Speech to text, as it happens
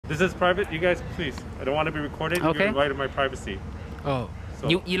This is private. You guys, please. I don't want to be recorded. Okay. You're invited my privacy. Oh. So.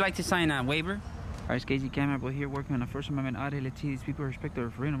 You like to sign a waiver? Alright, Casey Camera, we're here working on a First Amendment audit. Let's see these people respect their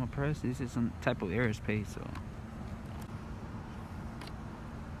freedom of press. This is some type of airspace, so.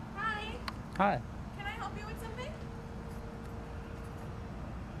 Hi. Hi. Can I help you with something?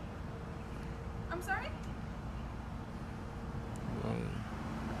 I'm sorry? Whoa.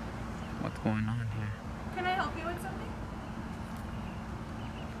 What's going on here? Can I help you with something?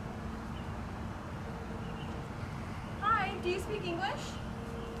 Hi, do you speak English?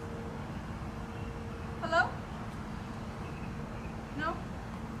 Hello? No?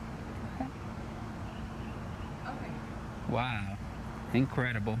 Okay. Wow.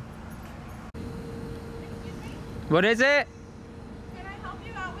 Incredible. Excuse me? What is it? Can I help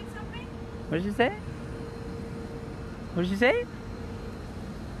you out with something? What did you say? What did you say?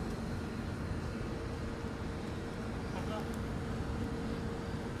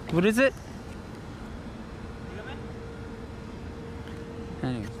 What is it?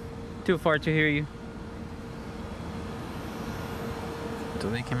 Anyways, too far to hear you. So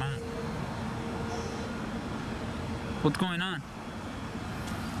they came out. What's going on?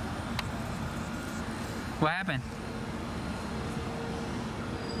 What happened?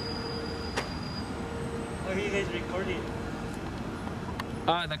 What are you guys recording?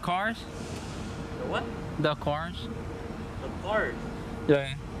 The cars? The what? The cars. The cars.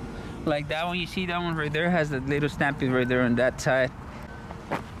 Yeah. Like that one, you see that one right there has the little stamping right there on that side.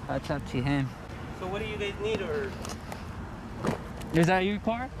 That's up to him. So what do you guys need, or? Is that your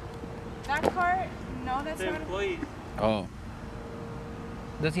car? That car? No, that's The not. employees. Oh.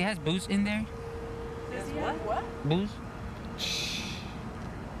 Does he has booze in there? Does he What? have what? Booze? Shh.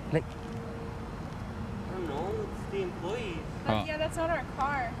 Like. I don't know. It's the employees. Oh. Yeah, that's not our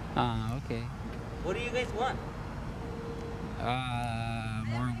car. Okay. What do you guys want?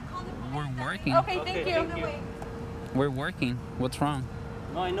 We're working. Okay, Okay, thank you. thank you. We're working. What's wrong?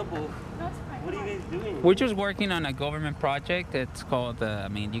 No, I know, but No, it's fine. what are you guys doing? We're just working on a government project. It's called, I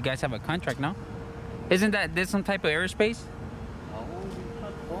mean, you guys have a contract, no? Isn't that this some type of airspace? Oh, you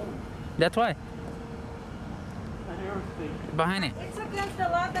got phone. That's why. An aerospace. Behind it. It's against the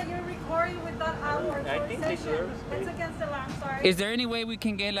law that you're recording without our I think they authorization. do. It's against the law, I'm sorry. Is there any way we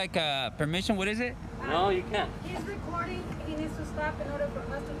can get like a permission? What is it? No, you can't. He's recording. He needs to stop in order for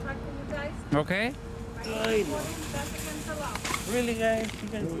us to talk to you guys. Okay. He's recording. That's against the law. Really, guys? You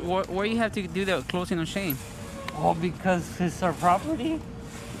guys? Where you have to do the closing of shame? Oh, because it's our property?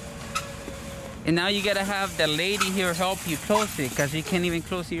 And now you gotta have the lady here help you close it, because you can't even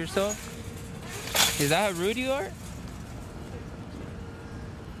close it yourself. Is that how rude you are?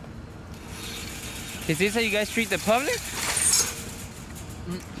 Is this how you guys treat the public?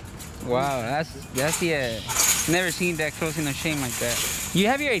 Wow, that's the never seen that closing of shame like that. You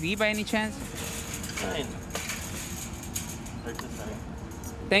have your ID by any chance? Fine. Where's the sign?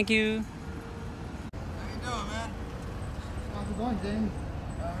 Thank you. How you doing, man? How's it going, James?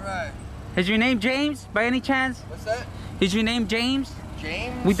 All right. Is your name James by any chance? What's that? Is your name James?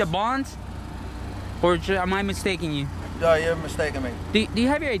 James? With the bonds? Or am I mistaking you? No, you're mistaken me. Do you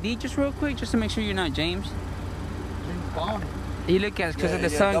have your ID just real quick, just to make sure you're not James? James Bond. You look at because of the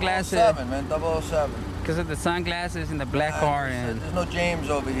sunglasses. 007, man. 007. Because of the sunglasses and the black car and. There's no James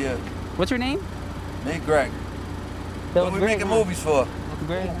over here. What's your name? Me, Greg. That What was are we great, making huh? movies for?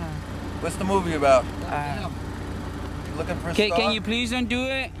 Great. What's the movie about? Looking for a star? Can you please undo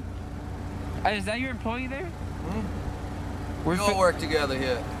it? Is that your employee there? We all work together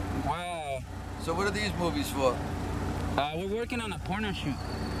here. Wow. So what are these movies for? We're working on a porno shoot.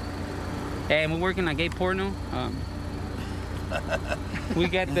 And we're working on gay porno. We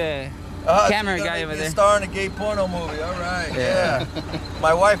got the camera so you're guy gonna over be there. a star in a gay porno movie. All right, yeah.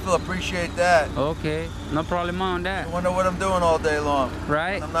 My wife will appreciate that. Okay, no problem on that. I wonder what I'm doing all day long.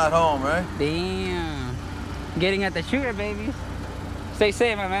 Right? When I'm not home, right? Damn. Getting at the sugar, baby. Stay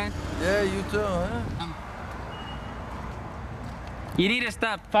safe, my man. Yeah, you too, huh? You need to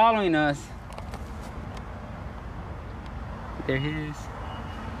stop following us. There he is.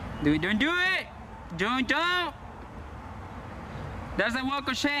 Don't do it! Don't! That's a walk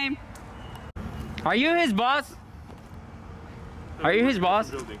of shame. Are you his boss? Are you his boss?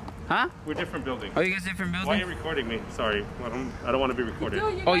 Building. Huh? We're different building. Oh, you guys different building? Why are you recording me? Sorry. I don't want to be recorded.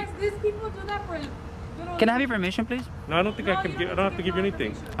 Dude, you Oh, guys, these people do that for. Can I have your permission, please? No, I don't think I can give. I don't have to give you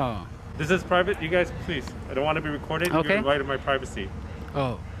anything. Oh. This is private. You guys, please. I don't want to be recorded. Okay. You're invited my privacy.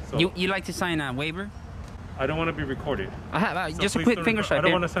 Oh. So- You like to sign a waiver? I don't want to be recorded. I have So just a please quick don't- finger I swipe. don't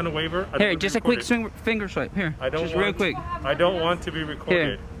Here, want to sign a waiver. I don't here want to just be a quick recorded. finger swipe. Here. I don't just want, real quick. I don't want to be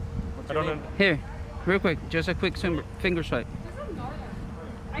recorded. I don't know. Here, real quick. Just a quick finger swipe.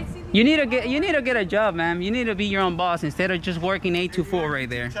 I You need to get a job, man. You need to be your own boss instead of just working 8 to 4 right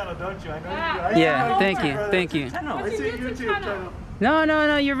there. Channel, don't you? I know you. Yeah, thank you. What's your YouTube channel.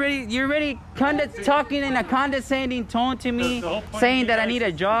 No, you're really talking in a condescending tone to me, saying that I need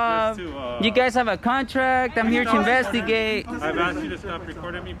a job. You guys have a contract. I'm here to investigate. I've asked you to stop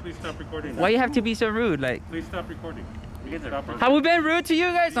recording me. Please stop recording. Why you have to be so rude? Like, Please stop recording. have we been rude to you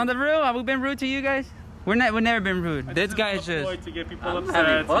guys on the real? Have we been rude to you guys? We've never been rude. This guy is just. To get people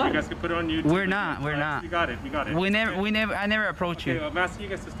upset, so you guys can put it on YouTube. We're not. We got it. I never approach you. Okay, I'm asking you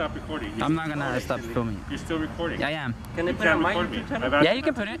guys to stop recording. I'm not gonna stop filming. You're still recording. I am. Can they put it on my YouTube channel? Yeah, you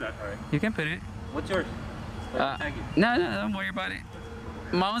can put it. You can put it. What's yours? Tag you. No, don't worry about it.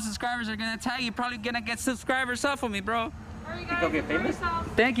 My own subscribers are gonna tag you. Probably gonna get subscribers off of me, bro. Think I'll get famous?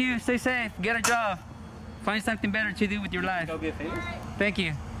 Thank you. Stay safe. Get a job. Find something better to do with your life. Think I'll get famous? Thank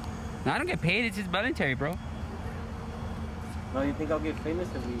you. No, I don't get paid. It's just voluntary, bro. No, you think I'll get famous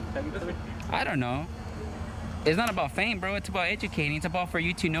if we tag each other? I don't know. It's not about fame, bro. It's about educating. It's about for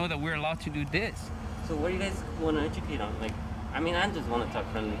you to know that we're allowed to do this. So what do you guys want to educate on? Like, I mean, I just want to talk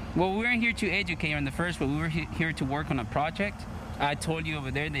friendly. Well, we weren't here to educate on the first, but we were here to work on a project. I told you over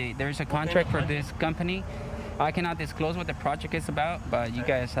there there's a contract for this company. I cannot disclose what the project is about, but you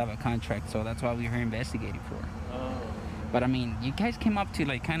guys have a contract, so that's why we're here investigating for. Oh. But I mean, you guys came up to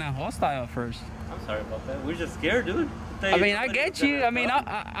like kind of hostile at first. I'm sorry about that. We're just scared, dude. I mean, I get you. I mean,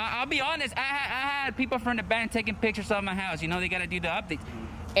 I'll be honest. I had people from the bank taking pictures of my house. You know, they got to do the updates.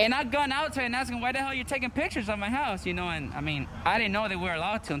 And I've gone out to and asking, why the hell you're taking pictures of my house? You know, and I mean, I didn't know they were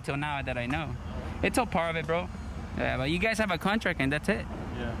allowed to until now that I know. It's all part of it, bro. Yeah, but you guys have a contract and that's it.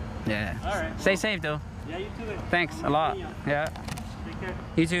 Yeah. Yeah. All right. Stay safe, though. Yeah, you too. Thanks a lot. Yeah. Take care.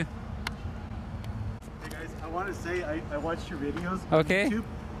 You too. Hey guys, I want to say I watched your videos Okay. on YouTube.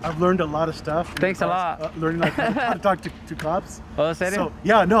 I've learned a lot of stuff. Thanks a lot. Learning like how to talk to cops. Oh, serio? So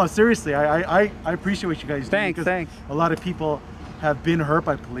yeah, no, seriously, I appreciate what you guys do. Thanks, because thanks. A lot of people have been hurt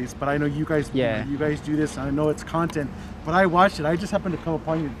by police, but I know you guys. Yeah. You guys do this, and I know it's content. But I watched it. I just happened to come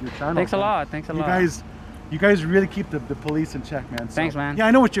upon your channel. Thanks a lot. Thanks a lot. You guys really keep the police in check, man. So, Thanks, man. Yeah,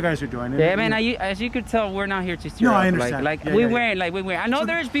 I know what you guys are doing. Yeah, man. As you could tell, we're not here to steer No, up. I understand. Like Yeah, we yeah, yeah. weren't. Like we weren't. I know So-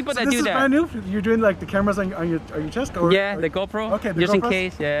 there's people so that this do is that. brand new. You're doing like the cameras on your chest, or Yeah, the GoPro. Okay, the just in GoPros?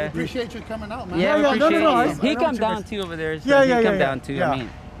 case. Yeah. Appreciate you coming out, man. Yeah, we no, appreciate no, it. He I know come what you down guys- too over there. So Yeah, he yeah, come yeah, down too. yeah. I mean,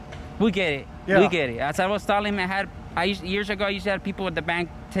 we get it. Yeah. We get it. As I was telling him, years ago I used to have people at the bank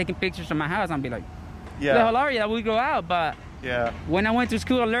taking pictures of my house. I'd be like, Yeah. the hell are you? We go out, but Yeah. when I went to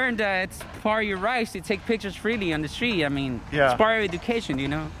school, I learned that it's part of your rights to take pictures freely on the street. I mean, Yeah. it's part of education, you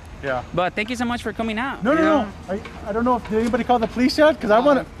know. Yeah. But thank you so much for coming out. No, you no, know? no. I don't know if did anybody call the police yet? Because I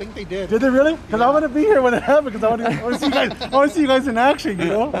want to. I think they did. Did they really? Because I want to be here when it happened. Because I want to see you guys. I want to see you guys in action. You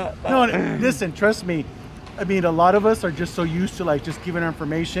know. No, listen. Trust me. I mean, a lot of us are just so used to like just giving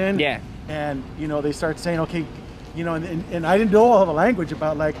information. Yeah. And you know, they start saying, okay, you know, and I didn't know all the language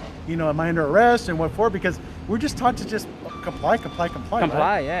about like, you know, am I under arrest and what for? Because we're just taught to just comply. Comply,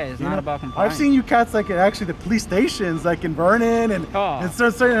 right? yeah. It's You not know, about complying. I've seen you cats like at actually the police stations, like in Vernon and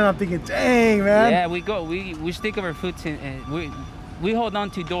certain, and I'm thinking, dang, man. Yeah, we stick our foot in, we hold on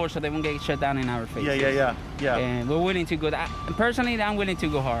to doors so they won't get shut down in our face. Yeah. And we're willing to go. Personally, I'm willing to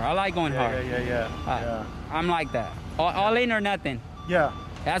go hard. I like going hard. Yeah. I'm like that. All in or nothing. Yeah.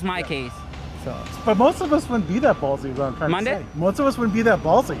 That's my case. So. But most of us wouldn't be that ballsy, is what I'm trying to say. Most of us wouldn't be that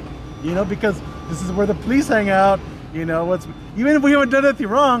ballsy, you know, because this is where the police hang out. You know, even if we haven't done anything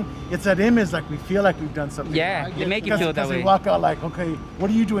wrong, it's that image like we feel like we've done something. Yeah, wrong. they make you feel that way. They walk out like, okay, what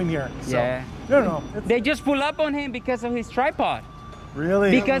are you doing here? So, yeah. No. They just pull up on him because of his tripod.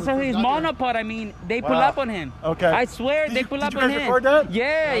 Really? Because of his monopod, I mean, they pull up on him. Okay. I swear they pull up on him. Did you guys record that?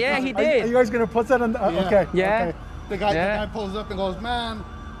 Yeah, he did. Are you guys gonna put that on? Okay. Yeah. Okay. The guy pulls up and goes, man,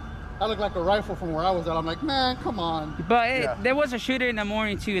 I look like a rifle from where I was at. I'm like, man, come on. But there was a shooter in the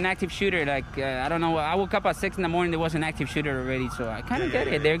morning too, an active shooter. Like, I don't know, I woke up at 6 in the morning, there was an active shooter already. So I kind of get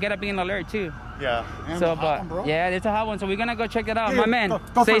it. They're gonna be in alert too. Yeah. So, but yeah, it's a hot one. So we're gonna go check it out. Yeah, My man, go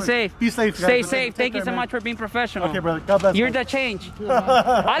stay for it. safe. Be safe, guys. Stay safe. Thank you care, so man. much for being professional. Okay, brother. God bless. You're the change.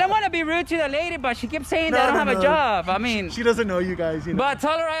 I don't want to be rude to the lady, but she keeps saying that I don't have a job. I mean, she doesn't know you guys. You know. But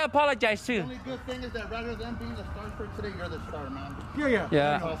tell her I apologize too. The only good thing is that rather than being the star for today, you're the star, man. Yeah.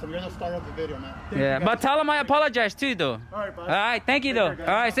 You're awesome. You're the star of the video, man. Yeah, but tell him I apologize too, though. All right, bud. All right, thank you, though. All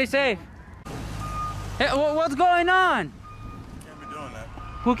right, stay safe. Hey, what's going on? Can't be doing that.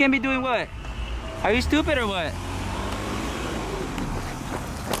 Who can be doing what? Are you stupid or what?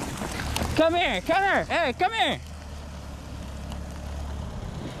 Come here. Hey, come here.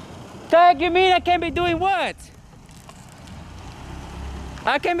 Dad, you mean I can't be doing what?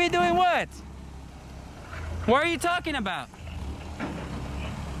 I can be doing what? What are you talking about?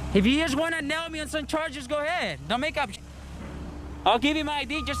 If you just want to nail me on some charges, go ahead. Don't make up. I'll give you my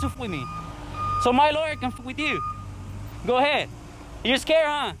ID just to f with me. So my lawyer can f with you. Go ahead. You're scared,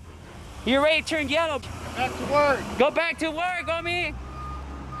 huh? You're ready to turn yellow. Back to work. Go back to work, homie.